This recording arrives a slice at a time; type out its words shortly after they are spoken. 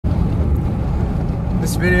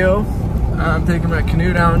This video, I'm taking my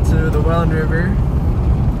canoe down to the Welland River,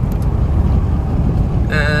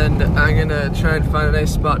 and I'm gonna try and find a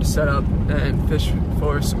nice spot to set up and fish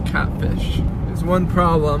for some catfish. There's one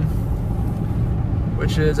problem,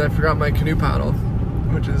 which is I forgot my canoe paddle,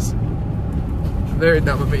 which is very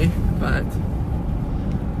dumb of me, but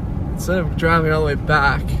instead of driving all the way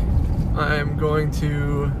back, I'm going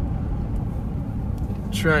to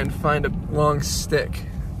try and find a long stick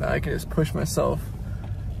that I can just push myself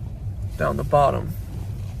down the bottom,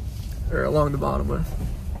 or along the bottom with.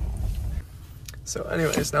 So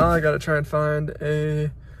anyways, now I gotta try and find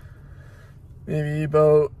a maybe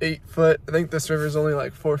about 8 foot. I think this river is only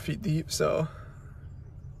like 4 feet deep, so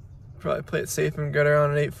probably play it safe and get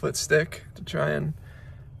around an 8 foot stick to try and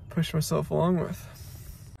push myself along with.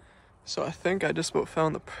 So I think I just about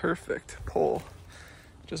found the perfect pole.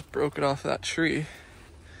 Just broke it off that tree.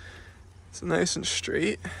 It's nice and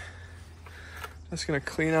straight. Just gonna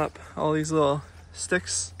clean up all these little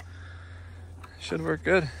sticks. Should work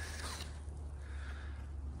good.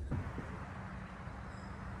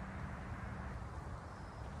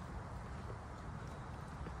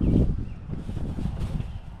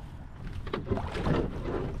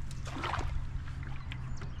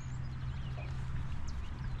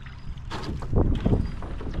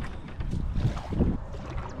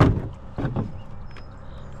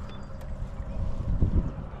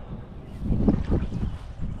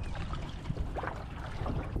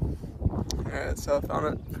 Alright, so I found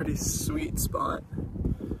a pretty sweet spot.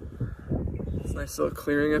 It's a nice little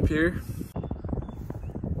clearing up here.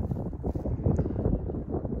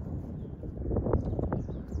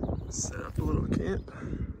 Set up a little camp.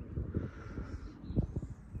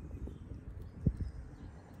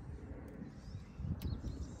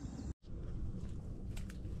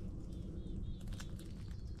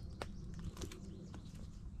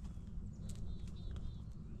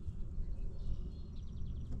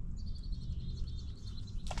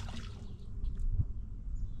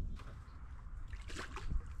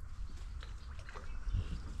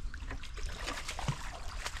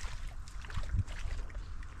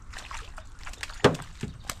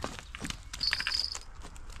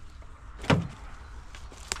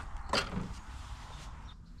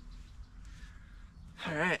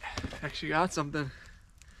 Alright, actually got something.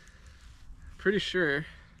 Pretty sure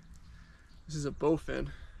this is a bowfin.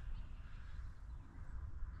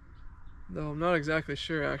 Though I'm not exactly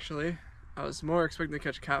sure actually. I was more expecting to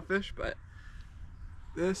catch catfish, but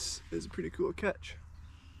this is a pretty cool catch.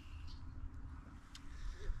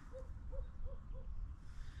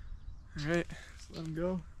 Alright, let's let him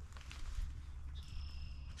go.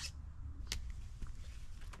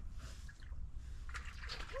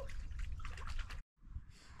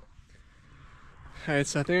 Alright,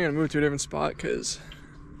 so I think I'm gonna move to a different spot because,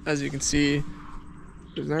 as you can see,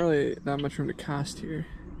 there's not really that much room to cast here.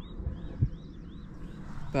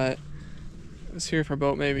 But I was here for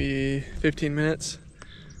about maybe 15 minutes,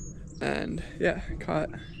 and yeah, caught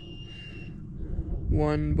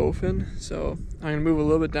one bowfin. So I'm gonna move a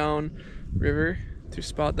little bit down river to a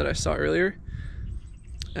spot that I saw earlier,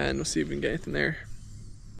 and we'll see if we can get anything there.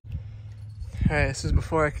 Alright, this is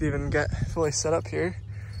before I could even get fully set up here.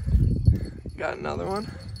 Got another one.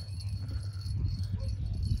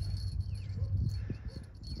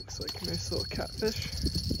 Looks like a nice little catfish.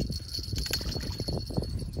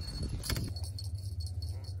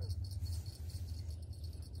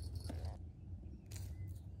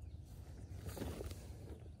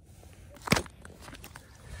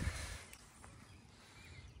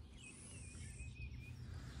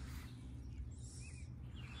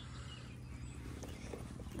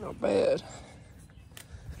 Not bad.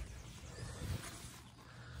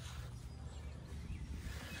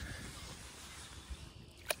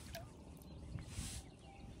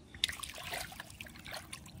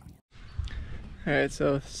 Alright,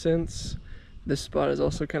 so since this spot is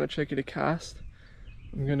also kind of tricky to cast,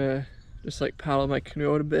 I'm gonna just like paddle my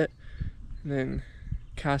canoe out a bit and then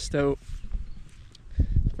cast out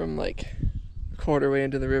from like a quarter way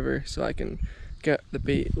into the river so I can get the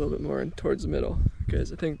bait a little bit more towards the middle,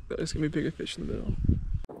 because I think there's gonna be bigger fish in the middle.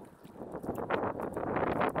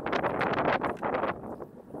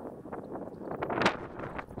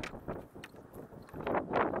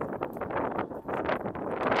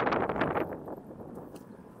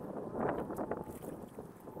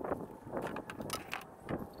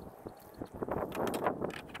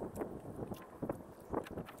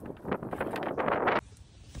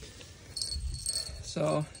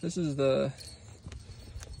 So this is the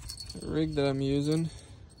rig that I'm using.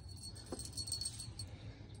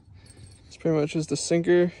 It's pretty much just a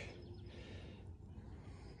sinker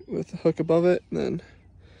with a hook above it, and then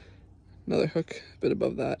another hook a bit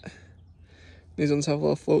above that. These ones have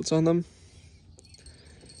little floats on them.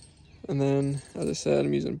 And then, as I said,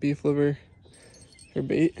 I'm using beef liver for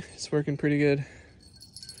bait. It's working pretty good.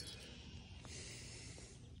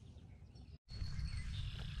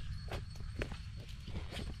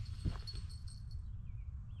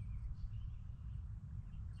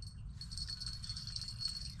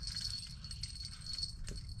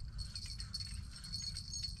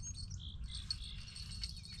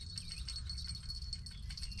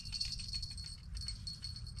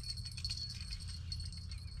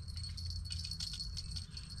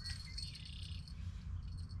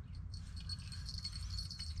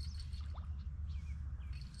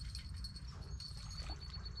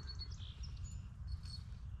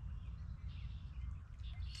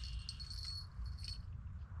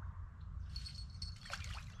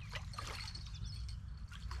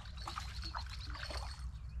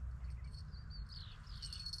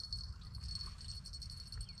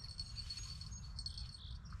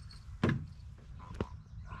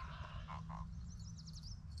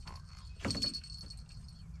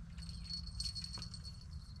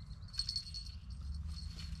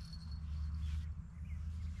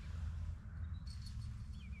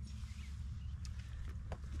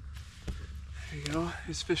 There you go,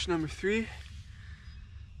 here's fish number 3.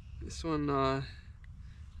 This one has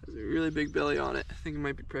a really big belly on it. I think it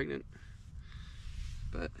might be pregnant,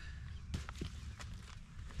 but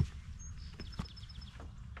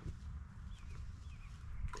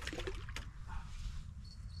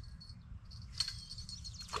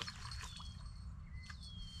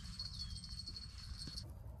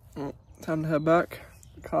well, time to head back.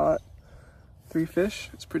 Caught 3 fish.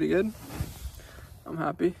 It's pretty good. I'm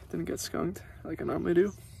happy. Didn't get skunked like I normally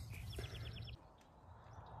do.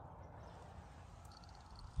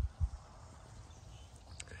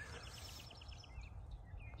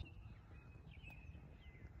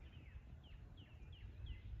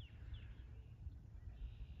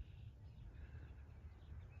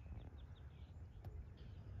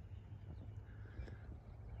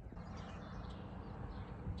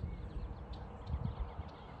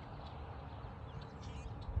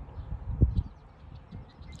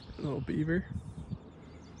 Little beaver.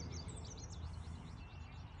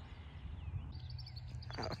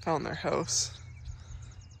 I found their house.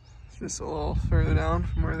 It's just a little further down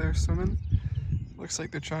from where they're swimming. Looks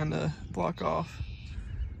like they're trying to block off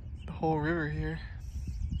the whole river here.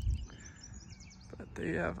 But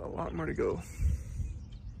they have a lot more to go.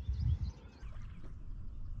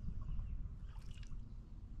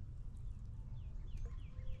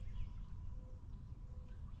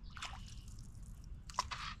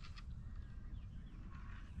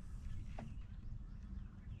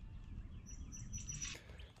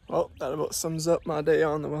 Well, that about sums up my day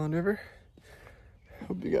on the Welland River.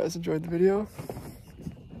 Hope you guys enjoyed the video.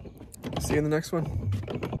 See you in the next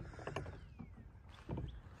one.